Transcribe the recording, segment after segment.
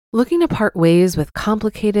Looking to part ways with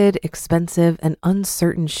complicated, expensive, and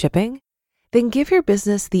uncertain shipping? Then give your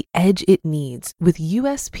business the edge it needs with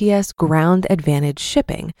USPS Ground Advantage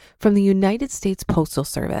shipping from the United States Postal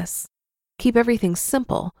Service. Keep everything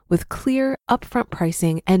simple with clear, upfront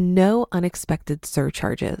pricing and no unexpected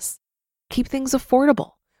surcharges. Keep things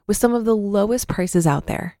affordable with some of the lowest prices out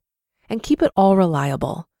there. And keep it all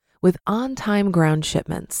reliable with on-time ground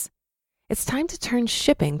shipments. It's time to turn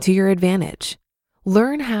shipping to your advantage.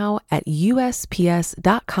 Learn how at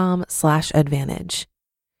USPS.com/advantage.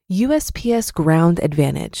 USPS Ground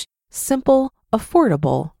Advantage. Simple,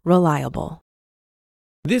 affordable, reliable.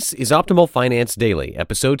 This is Optimal Finance Daily,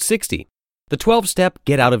 Episode 60, the 12-Step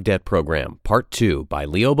Get Out of Debt Program, Part 2 by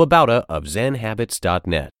Leo Babauta of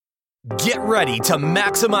ZenHabits.net. Get ready to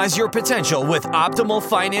maximize your potential with Optimal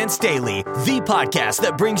Finance Daily, the podcast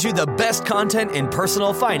that brings you the best content in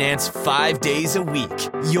personal finance 5 days a week.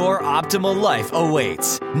 Your optimal life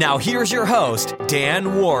awaits. Now here's your host,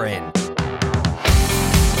 Dan Warren.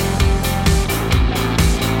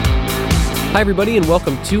 Hi, everybody, and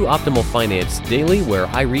welcome to Optimal Finance Daily, where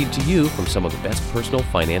I read to you from some of the best personal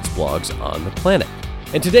finance blogs on the planet.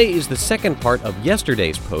 And today is the second part of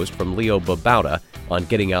yesterday's post from Leo Babauta on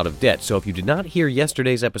getting out of debt. So if you did not hear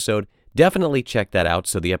yesterday's episode, definitely check that out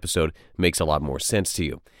so the episode makes a lot more sense to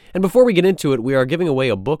you. And before we get into it, we are giving away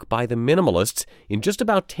a book by the Minimalists in just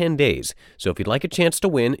about 10 days. So if you'd like a chance to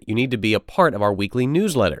win, you need to be a part of our weekly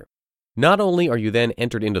newsletter. Not only are you then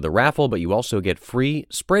entered into the raffle, but you also get free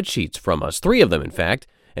spreadsheets from us, 3 of them in fact,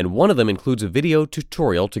 and one of them includes a video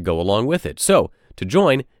tutorial to go along with it. So to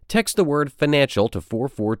join, text the word financial to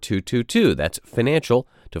 44222. That's financial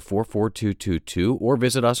to 44222, or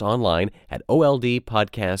visit us online at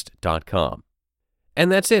oldpodcast.com.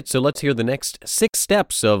 And that's it. So let's hear the next 6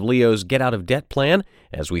 steps of Leo's Get Out of Debt plan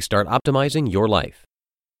as we start optimizing your life.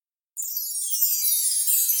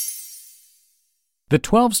 The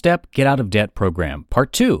 12-Step Get Out of Debt Program,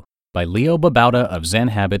 Part 2 by Leo Babauta of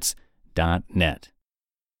ZenHabits.net.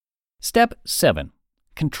 Step 7.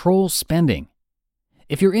 Control spending.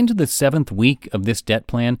 If you're into the 7th week of this debt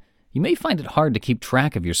plan, you may find it hard to keep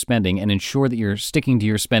track of your spending and ensure that you're sticking to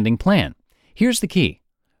your spending plan. Here's the key.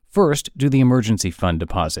 First, do the emergency fund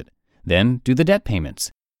deposit. Then, do the debt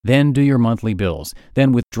payments. Then, do your monthly bills.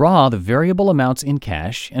 Then, withdraw the variable amounts in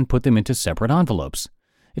cash and put them into separate envelopes.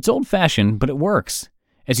 It's old-fashioned, but it works,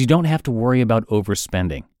 as you don't have to worry about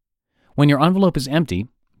overspending. When your envelope is empty,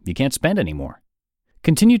 you can't spend anymore.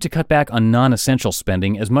 Continue to cut back on non-essential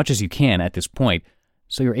spending as much as you can at this point,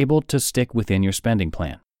 so you're able to stick within your spending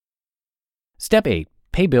plan. Step 8.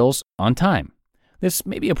 Pay bills on time. This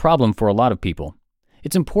may be a problem for a lot of people.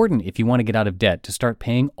 It's important if you want to get out of debt to start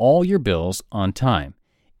paying all your bills on time.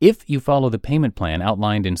 If you follow the payment plan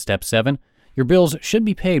outlined in Step 7, your bills should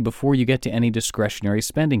be paid before you get to any discretionary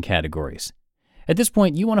spending categories. At this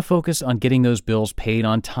point, you want to focus on getting those bills paid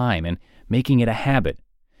on time and making it a habit.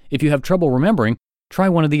 If you have trouble remembering, try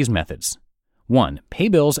one of these methods. 1. Pay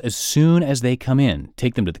bills as soon as they come in.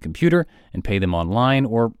 Take them to the computer and pay them online,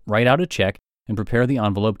 or write out a check and prepare the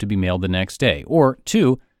envelope to be mailed the next day. Or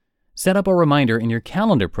 2. Set up a reminder in your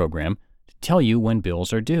calendar program to tell you when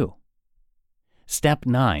bills are due. Step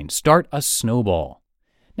 9. Start a snowball.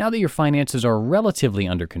 Now that your finances are relatively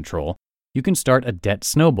under control, you can start a debt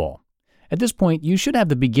snowball. At this point, you should have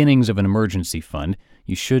the beginnings of an emergency fund.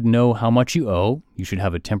 You should know how much you owe. You should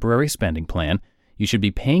have a temporary spending plan. You should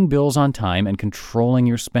be paying bills on time and controlling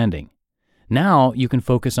your spending. Now you can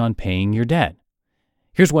focus on paying your debt.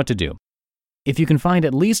 Here's what to do. If you can find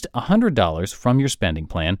at least $100 from your spending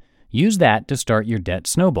plan, use that to start your debt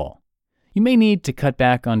snowball. You may need to cut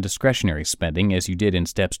back on discretionary spending as you did in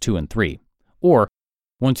Steps 2 and 3. Or,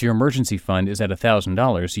 once your emergency fund is at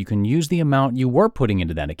 $1,000, you can use the amount you were putting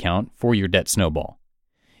into that account for your debt snowball.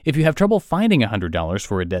 If you have trouble finding $100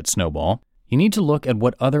 for a debt snowball, you need to look at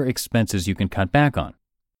what other expenses you can cut back on.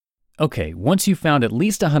 Okay, once you've found at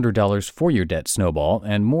least $100 for your debt snowball,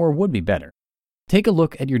 and more would be better, take a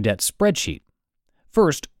look at your debt spreadsheet.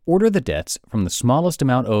 First, order the debts from the smallest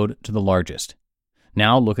amount owed to the largest.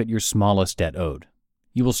 Now look at your smallest debt owed.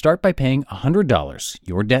 You will start by paying $100,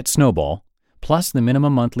 your debt snowball, plus the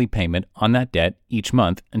minimum monthly payment on that debt each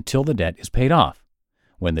month until the debt is paid off.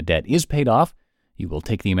 When the debt is paid off, you will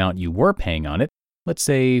take the amount you were paying on it, let's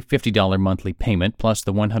say $50 monthly payment plus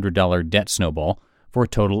the $100 debt snowball for a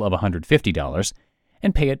total of $150,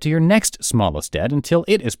 and pay it to your next smallest debt until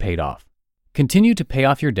it is paid off. Continue to pay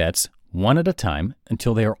off your debts one at a time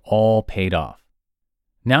until they are all paid off.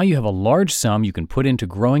 Now you have a large sum you can put into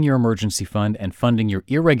growing your emergency fund and funding your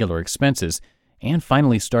irregular expenses, and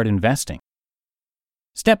finally start investing.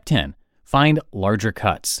 Step 10. Find larger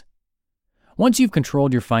cuts. Once you've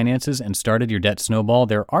controlled your finances and started your debt snowball,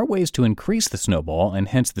 there are ways to increase the snowball and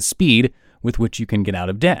hence the speed with which you can get out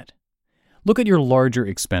of debt. Look at your larger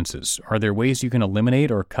expenses. Are there ways you can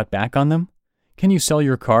eliminate or cut back on them? Can you sell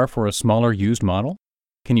your car for a smaller used model?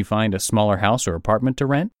 Can you find a smaller house or apartment to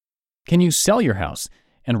rent? Can you sell your house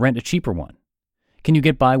and rent a cheaper one? Can you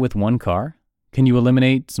get by with one car? Can you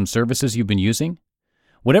eliminate some services you've been using?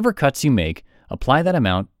 Whatever cuts you make, apply that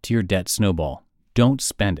amount to your debt snowball. Don't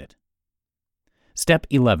spend it. Step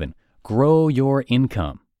 11. Grow your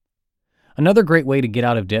income. Another great way to get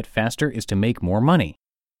out of debt faster is to make more money.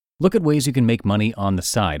 Look at ways you can make money on the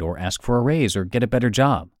side or ask for a raise or get a better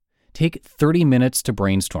job. Take 30 minutes to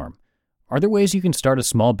brainstorm. Are there ways you can start a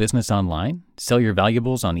small business online, sell your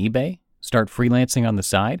valuables on eBay, start freelancing on the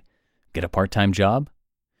side, get a part-time job?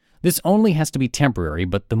 This only has to be temporary,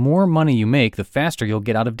 but the more money you make, the faster you'll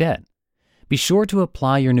get out of debt. Be sure to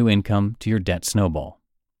apply your new income to your debt snowball.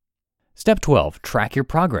 Step 12. Track your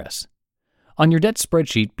progress. On your debt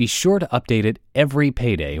spreadsheet, be sure to update it every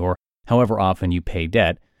payday or however often you pay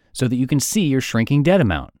debt so that you can see your shrinking debt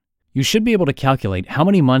amount. You should be able to calculate how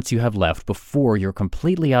many months you have left before you're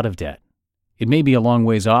completely out of debt. It may be a long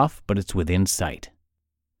ways off, but it's within sight.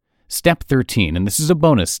 Step 13, and this is a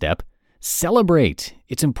bonus step, celebrate.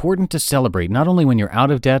 It's important to celebrate not only when you're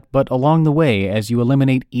out of debt, but along the way as you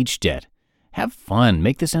eliminate each debt. Have fun.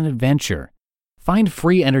 Make this an adventure. Find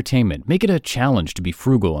free entertainment. Make it a challenge to be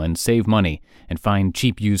frugal and save money and find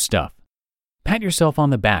cheap used stuff. Pat yourself on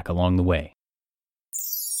the back along the way.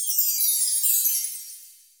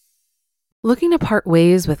 Looking to part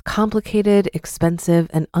ways with complicated, expensive,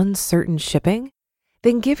 and uncertain shipping?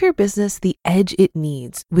 Then give your business the edge it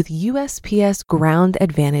needs with USPS Ground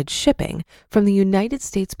Advantage shipping from the United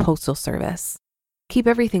States Postal Service. Keep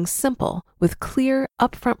everything simple with clear,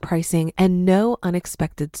 upfront pricing and no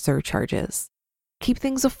unexpected surcharges. Keep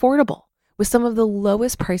things affordable with some of the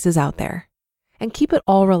lowest prices out there. And keep it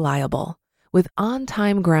all reliable with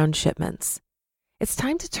on-time ground shipments. It's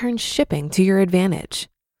time to turn shipping to your advantage.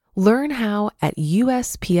 Learn how at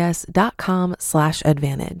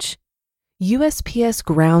USPS.com/advantage. USPS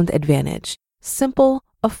Ground Advantage. Simple,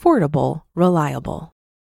 affordable, reliable.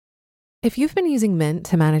 If you've been using Mint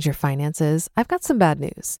to manage your finances, I've got some bad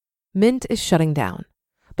news. Mint is shutting down.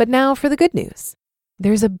 But now for the good news.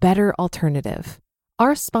 There's a better alternative.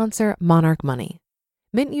 Our sponsor, Monarch Money.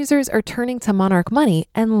 Mint users are turning to Monarch Money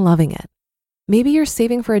and loving it. Maybe you're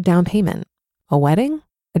saving for a down payment, a wedding,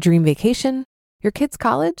 a dream vacation, your kids'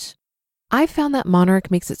 college. I've found that Monarch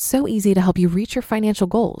makes it so easy to help you reach your financial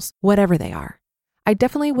goals, whatever they are. I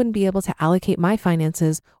definitely wouldn't be able to allocate my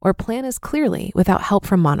finances or plan as clearly without help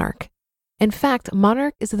from Monarch. In fact,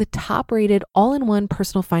 Monarch is the top-rated all-in-one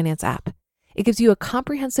personal finance app. It gives you a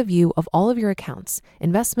comprehensive view of all of your accounts,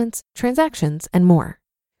 investments, transactions, and more.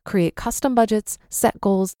 Create custom budgets, set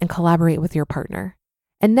goals, and collaborate with your partner.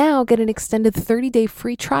 And now get an extended 30-day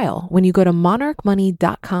free trial when you go to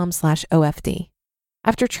monarchmoney.com/OFD.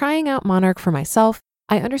 After trying out Monarch for myself,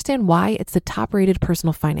 I understand why it's the top-rated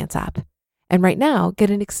personal finance app. And right now, get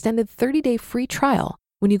an extended 30-day free trial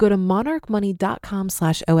when you go to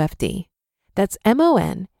monarchmoney.com/OFD. That's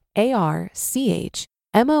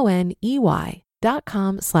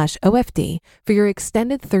monarchmoney.com/OFD for your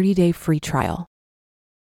extended 30-day free trial.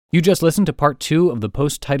 You just listened to part 2 of the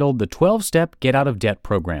post titled The 12-Step Get Out of Debt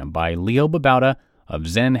Program by Leo Babauta of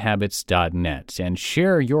zenhabits.net, and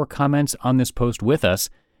share your comments on this post with us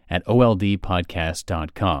at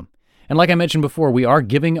oldpodcast.com. And like I mentioned before, we are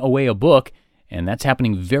giving away a book, and that's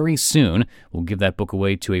happening very soon. We'll give that book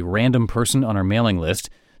away to a random person on our mailing list.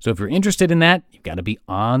 So if you're interested in that, you've got to be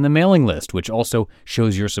on the mailing list, which also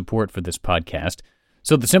shows your support for this podcast.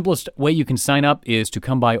 So the simplest way you can sign up is to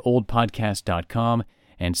come by oldpodcast.com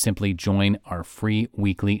and simply join our free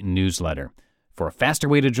weekly newsletter. For a faster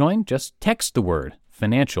way to join, just text the word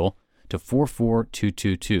financial to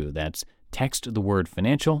 44222. That's text the word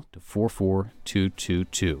financial to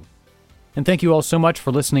 44222. And thank you all so much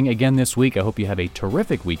for listening again this week. I hope you have a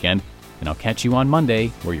terrific weekend, and I'll catch you on Monday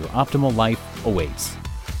where your optimal life awaits.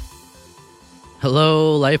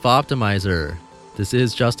 Hello, Life Optimizer. This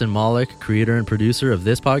is Justin Malik, creator and producer of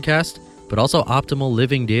this podcast, but also Optimal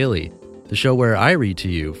Living Daily, the show where I read to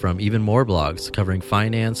you from even more blogs covering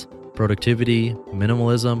finance, productivity,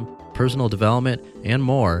 minimalism, personal development, and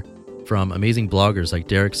more from amazing bloggers like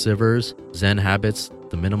Derek Sivers, Zen Habits,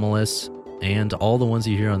 The Minimalists, and all the ones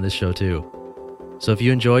you hear on this show too. So if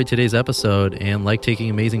you enjoyed today's episode and like taking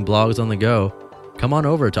amazing blogs on the go, come on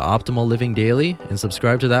over to Optimal Living Daily and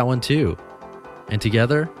subscribe to that one too. And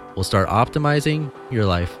together, we'll start optimizing your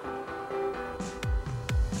life.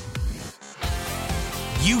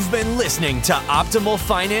 You've been listening to Optimal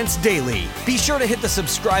Finance Daily. Be sure to hit the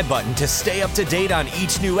subscribe button to stay up to date on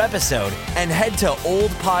each new episode and head to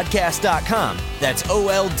oldpodcast.com. That's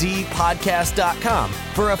OLDpodcast.com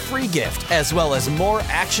for a free gift as well as more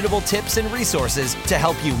actionable tips and resources to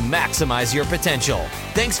help you maximize your potential.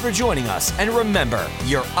 Thanks for joining us, and remember,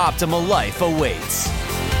 your optimal life awaits.